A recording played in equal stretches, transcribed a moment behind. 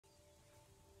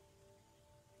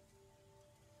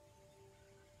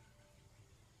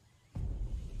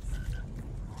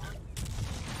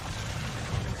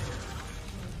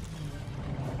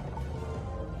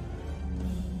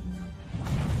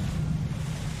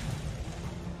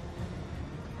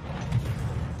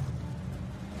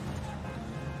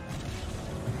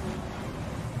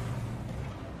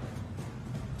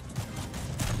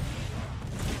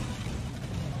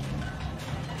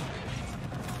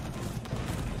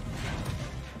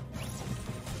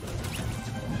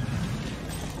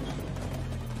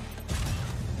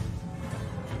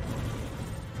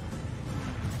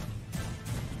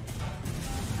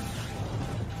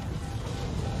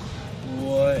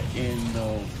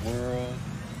world?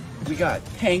 We got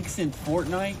tanks in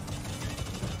Fortnite?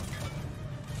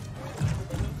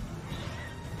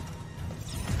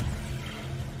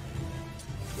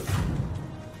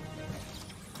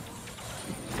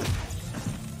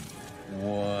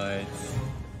 What?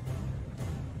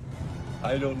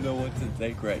 I don't know what to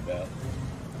think right now.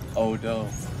 Oh no.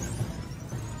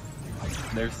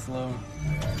 They're slow.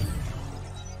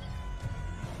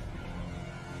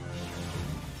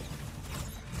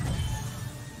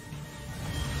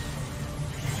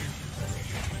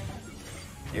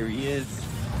 Here he is.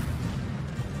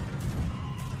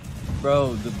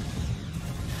 Bro,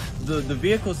 the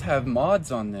vehicles have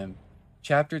mods on them.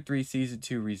 Chapter 3 Season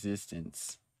 2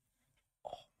 Resistance.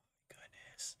 Oh my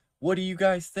goodness. What do you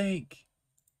guys think?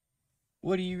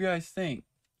 What do you guys think?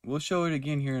 We'll show it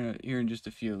again here in just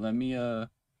a few. Let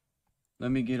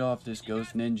me get off this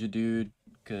Ghost Ninja dude,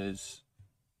 cause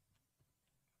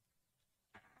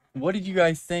what did you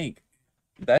guys think?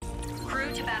 That's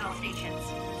crew to battle stations.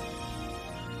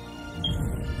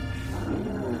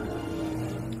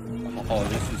 Oh,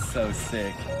 this is so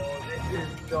sick. This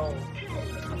is dope.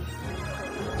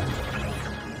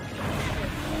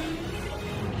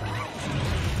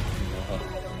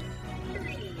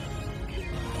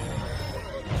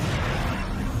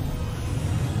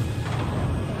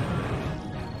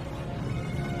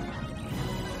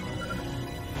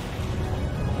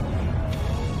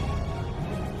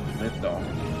 Lift off.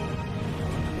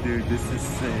 Dude, this is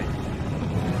sick.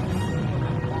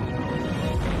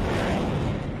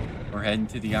 We're heading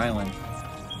to the island.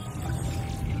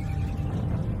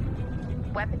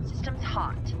 Weapon systems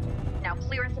hot. Now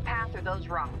clear us a path through those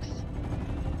rocks.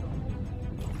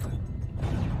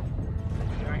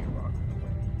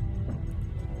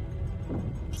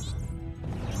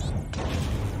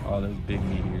 All those big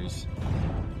meteors.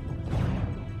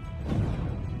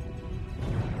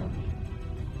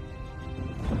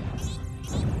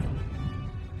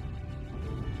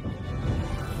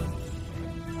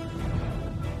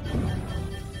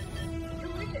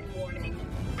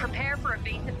 Prepare for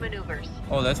evasive maneuvers.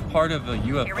 Oh, that's part of a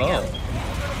UFO. Here we go.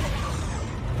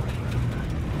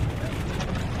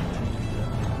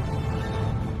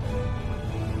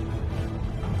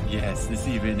 Yes, this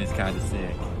event is kind of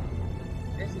sick.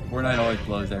 Fortnite always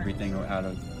blows everything out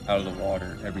of the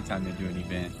water every time they do an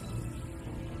event.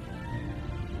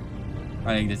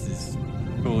 I think this is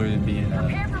cooler than being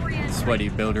a sweaty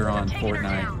builder on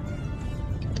Fortnite.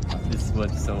 This is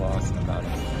what's so awesome about it.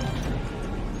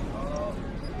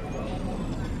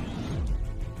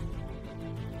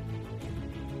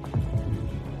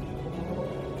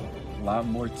 A lot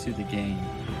more to the game.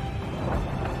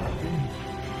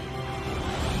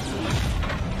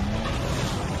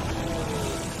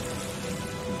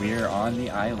 We're on the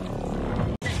island.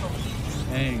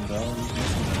 Dang, bro.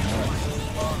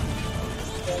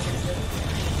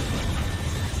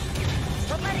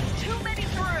 We're letting too many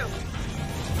through.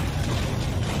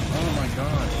 Oh my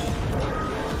gosh.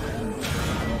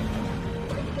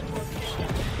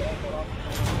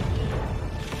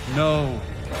 No.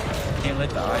 Can't let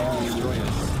the island destroy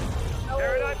us.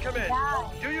 Paradigm, come in.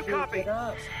 Do you copy?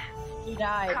 He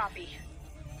died. Copy.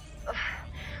 Ugh,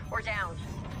 we're down.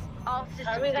 All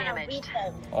systems damaged.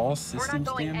 All systems We're not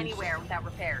going damaged? anywhere without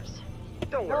repairs.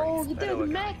 Don't worry. Oh, the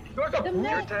mech. The Your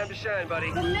mech. time to shine,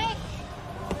 buddy. The mech.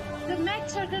 The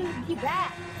mechs are gonna be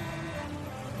back.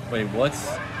 Wait,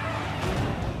 what's...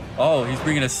 Oh, he's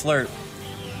bringing a slurp.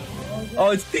 Oh,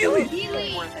 it's Peely!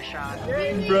 Healy. Worth a shot.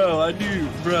 Bro, I do,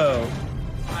 bro.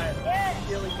 Yes.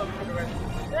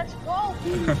 Let's go,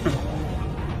 Healy.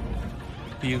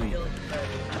 Peely.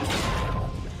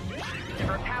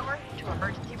 Divert power to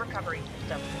emergency recovery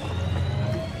system.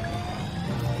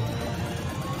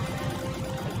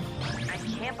 I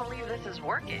can't believe this is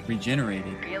working.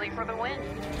 Regenerated. Really for the win.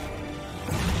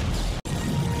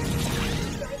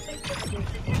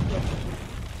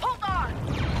 Hold on!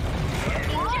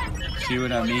 See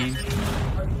what I mean?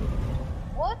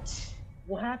 What?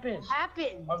 What happened?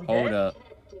 Happened? Are we Hold dead? up.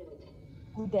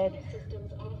 Who dead?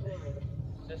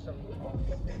 System.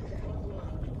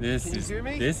 This Can you is hear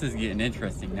me? this is getting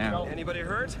interesting now. Anybody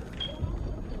hurt?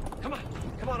 Come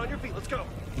on your feet. Let's go.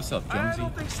 What's up, I Jonesy?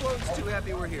 don't think Sloane's too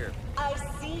happy we're here. I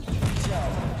see you,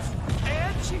 Joe.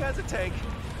 And she has a tank,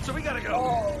 so we gotta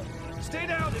go. Stay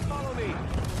down and follow me.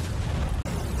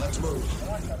 Let's move.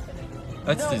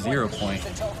 That's the 0 point.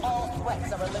 Until all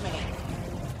threats are eliminated.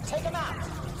 Take them out.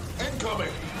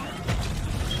 Incoming!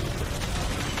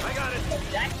 I got it.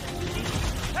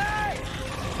 Hey!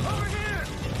 Over here!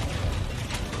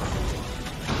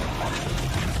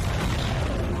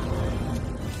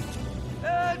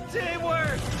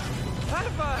 Teamwork! High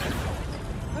five!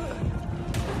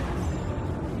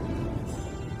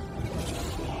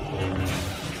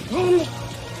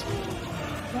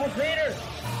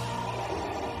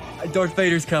 Darth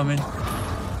Vader's coming.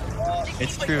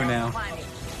 It's true now.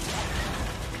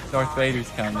 Darth Vader's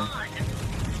coming.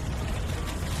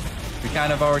 We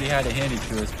kind of already had it handed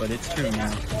to us, but it's true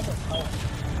now.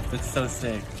 It's so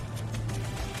sick.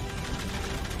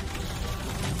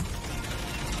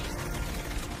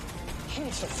 You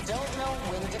just don't know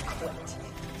when to quit.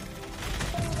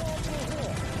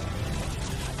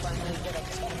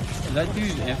 Is that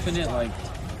dude infinite? Like,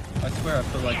 I swear I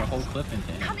put like a whole clip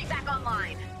into him. Coming back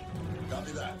online.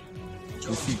 Copy that.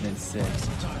 This season's sick.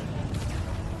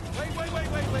 Wait.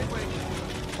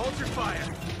 Hold your fire.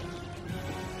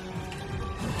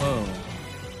 Whoa.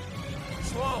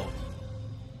 Slow.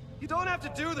 You don't have to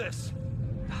do this.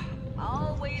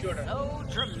 Always so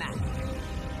dramatic.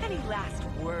 Any last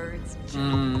words?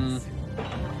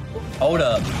 Hold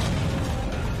up.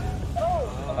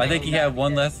 I think he had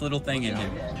one last little thing in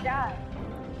him.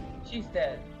 She's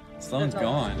dead. Sloane's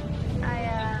gone.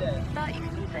 I thought you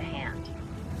could use a hand.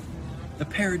 The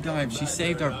paradigm, she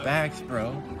saved our backs,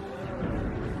 bro.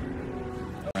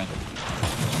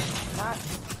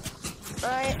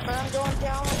 Right, but I'm going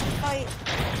down with a fight.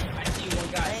 I see one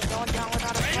I guy. ain't going down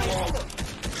without a fight.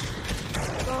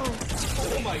 Go.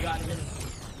 Oh my god.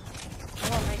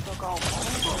 Come on, Rico, go.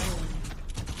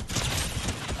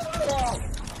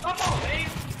 Come on, man.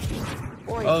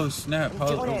 Boy, Oh snap! I'm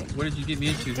How, doing it. what did you get me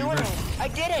into? doing it. I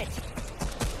did it.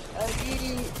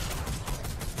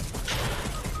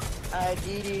 I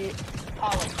did it. Oh,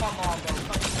 come on, bro.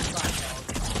 Come on,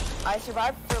 I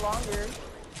survived for longer.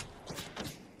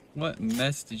 What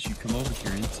mess did you come over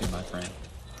here into, my friend?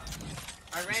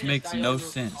 This makes no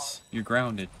sense. You're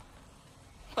grounded.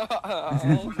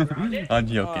 I'm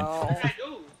joking. What did I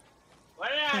do? What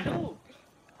did I do?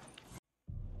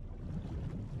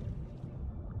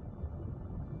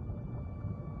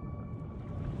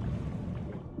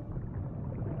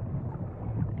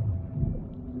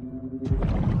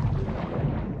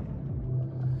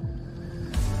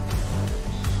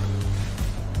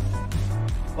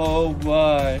 Oh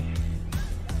my.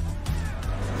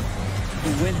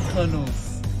 The wind tunnels.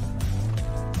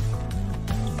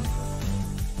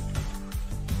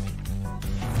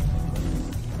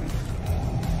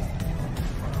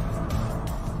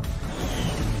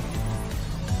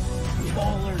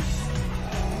 Ballers.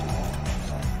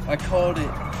 I called it.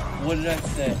 What did I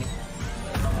say?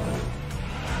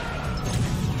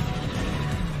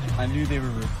 I knew they were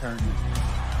returning.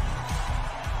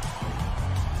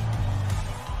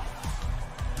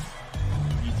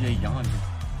 DJ yonder.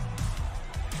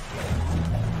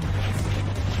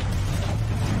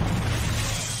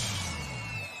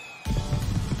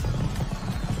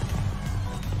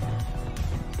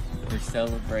 They're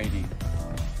celebrating.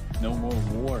 No more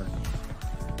war.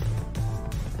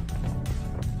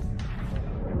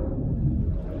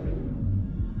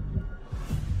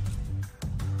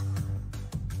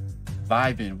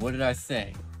 Vibing. What did I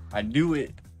say? I knew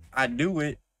it. I knew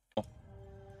it. Oh.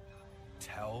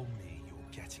 Tell me you're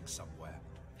getting somewhere.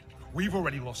 We've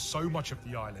already lost so much of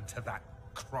the island to that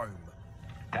chrome.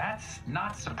 That's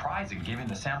not surprising given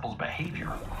the sample's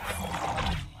behavior.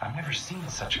 I've never seen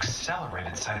such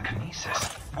accelerated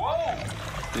cytokinesis. Whoa!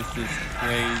 This is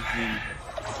crazy.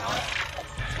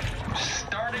 I'm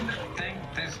starting to think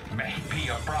this may be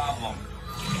a problem.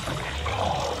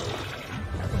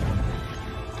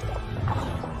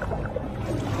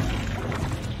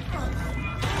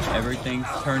 Everything's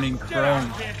turning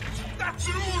chrome. That's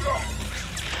an order!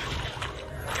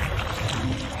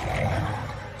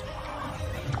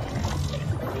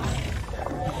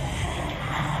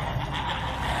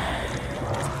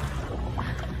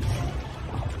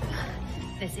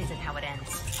 This isn't how it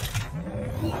ends.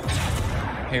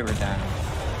 Paradigm.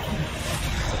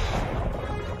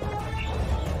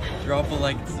 Drop a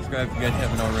like and subscribe if you guys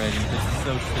haven't already. This is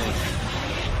so sick.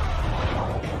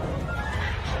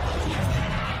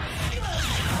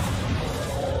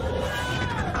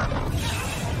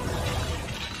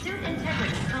 Suit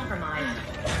integrity compromised.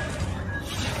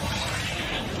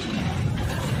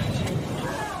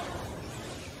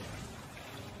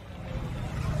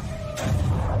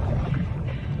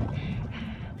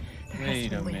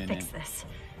 Wait a minute. Fix this.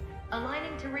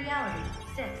 Aligning to reality.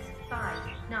 6, 5,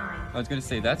 9. I was gonna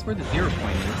say, that's where the 0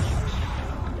 point is.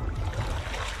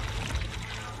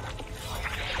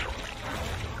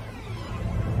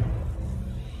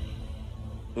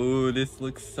 Ooh, this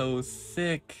looks so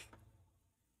sick.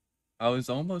 I was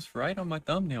almost right on my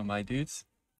thumbnail, my dudes.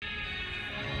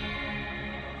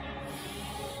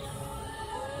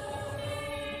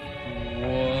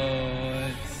 What?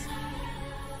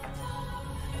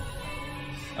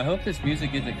 I hope this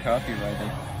music isn't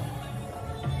copyrighted.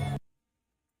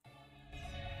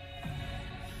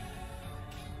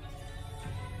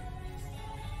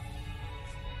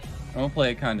 I'm gonna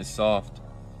play it kind of soft.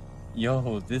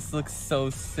 Yo, this looks so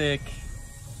sick.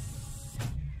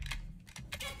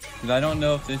 Cause I don't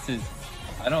know if this is,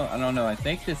 I don't know. I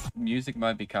think this music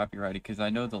might be copyrighted because I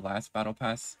know the last Battle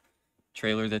Pass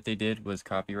trailer that they did was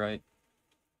copyright.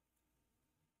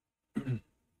 But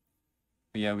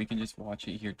yeah, we can just watch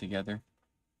it here together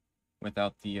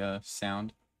without the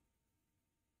sound.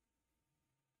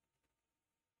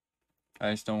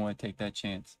 I just don't want to take that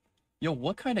chance. Yo,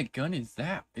 what kind of gun is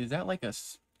that? Is that like a...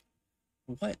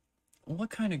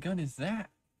 What kind of gun is that?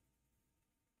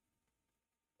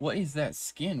 What is that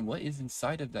skin? What is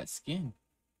inside of that skin?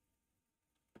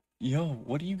 Yo,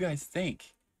 what do you guys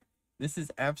think? This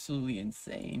is absolutely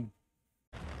insane.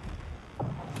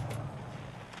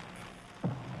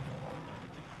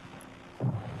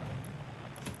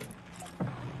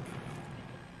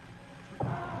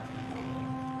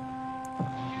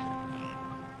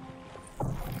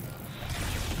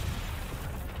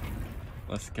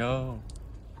 Let's go.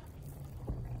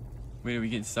 Wait, are we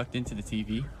getting sucked into the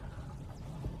TV?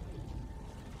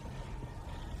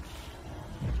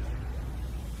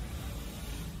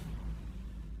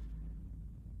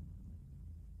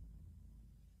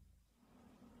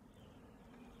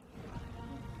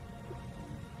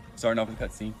 Starting off with a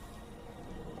cutscene.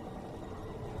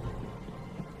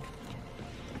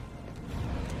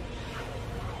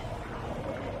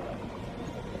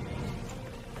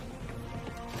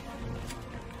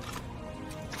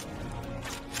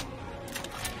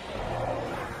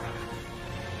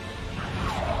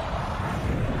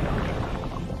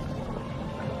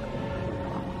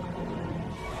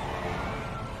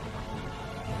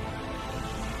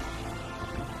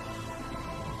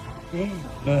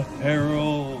 The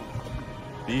herald,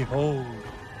 behold.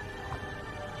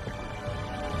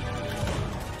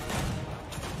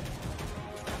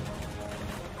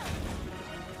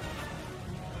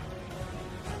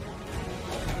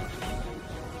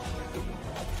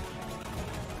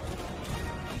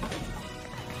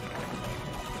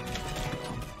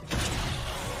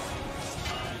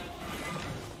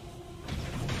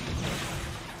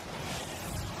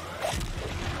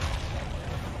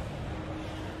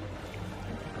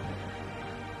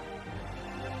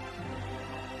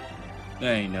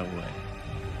 There ain't no way.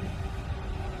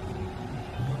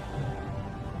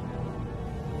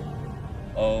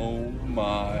 Oh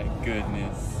my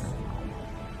goodness.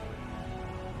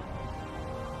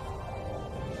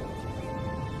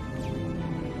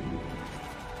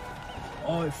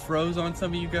 Oh, it froze on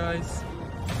some of you guys.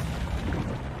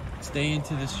 Stay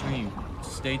into the stream.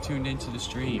 Stay tuned into the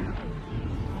stream.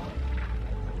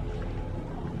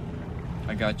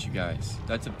 I got you guys.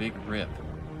 That's a big rip.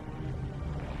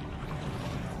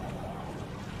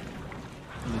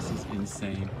 This is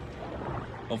insane.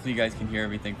 Hopefully you guys can hear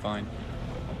everything fine.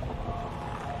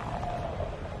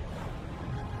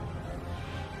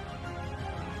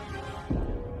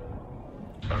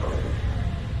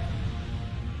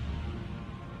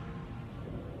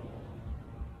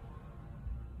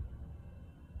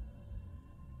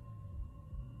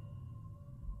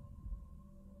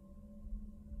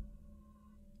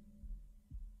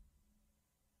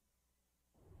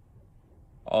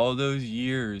 All those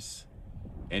years,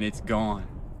 and it's gone.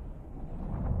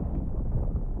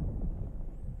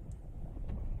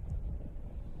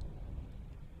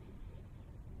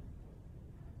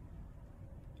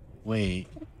 Wait,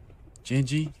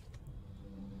 Genji?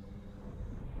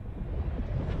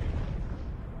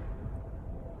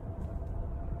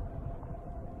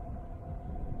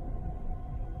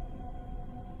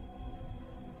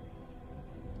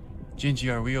 Genji,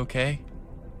 are we okay?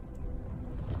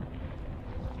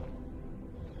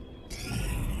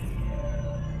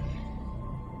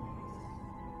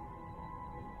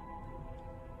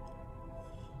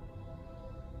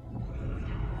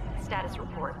 Status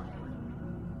report.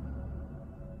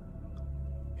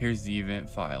 Here's the event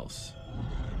files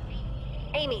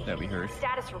Amy, that we heard.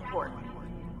 status report. Nav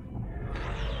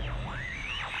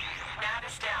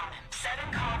is down. 7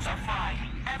 comms are fried.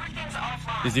 Everything's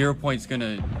offline. The 0 point's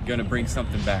gonna bring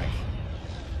something back.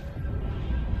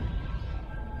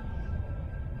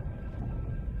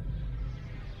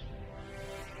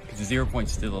 Because the 0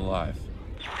 point's still alive.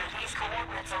 These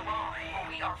coordinates are wrong.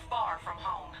 We are far from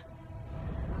home.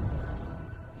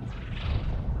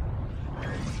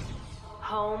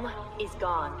 Home is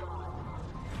gone.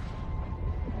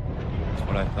 That's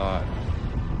what I thought.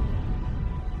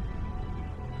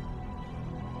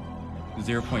 The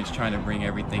 0 point's trying to bring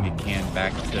everything it can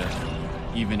back to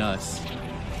even us.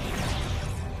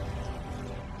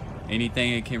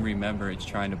 Anything it can remember, it's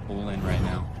trying to pull in right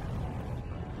now.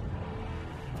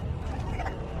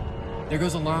 There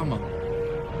goes a llama.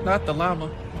 Not the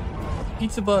llama.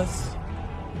 Pizza bus.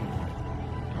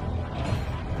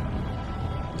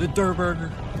 The Durr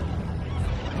Burger.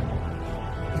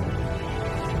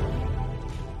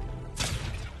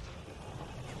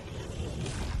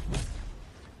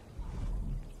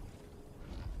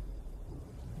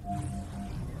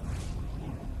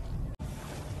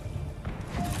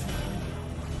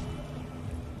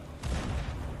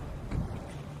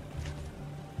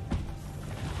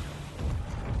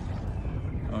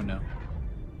 Oh no.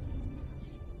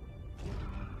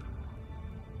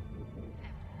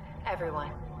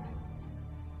 Everyone.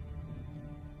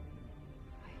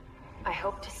 I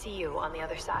hope to see you on the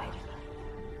other side.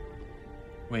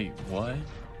 Wait, what?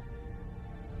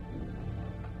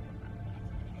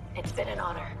 It's been an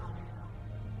honor.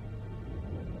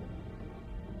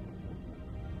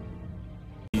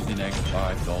 Season X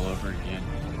vibes all over again.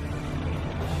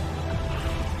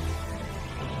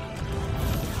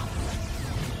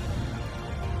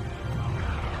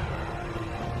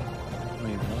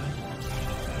 Wait, what?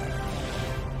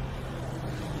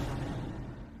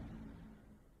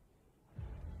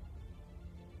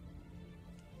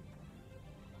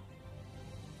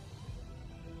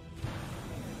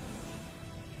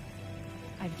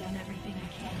 I've done everything I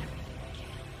can.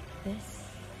 This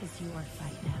is your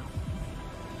fight now.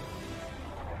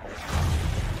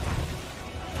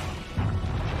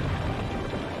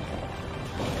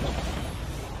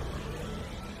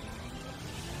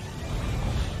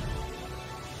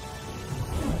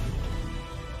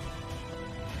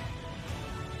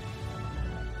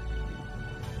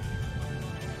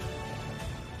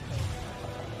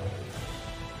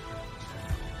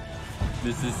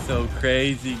 This is so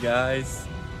crazy, guys.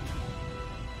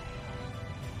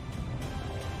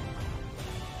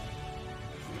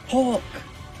 Hulk!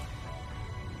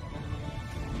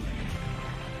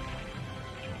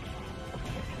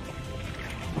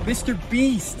 Mr.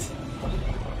 Beast!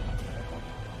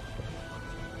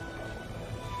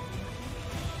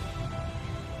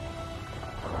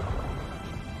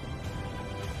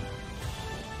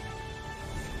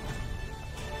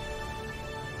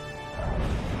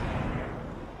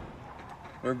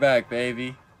 We're back,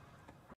 baby.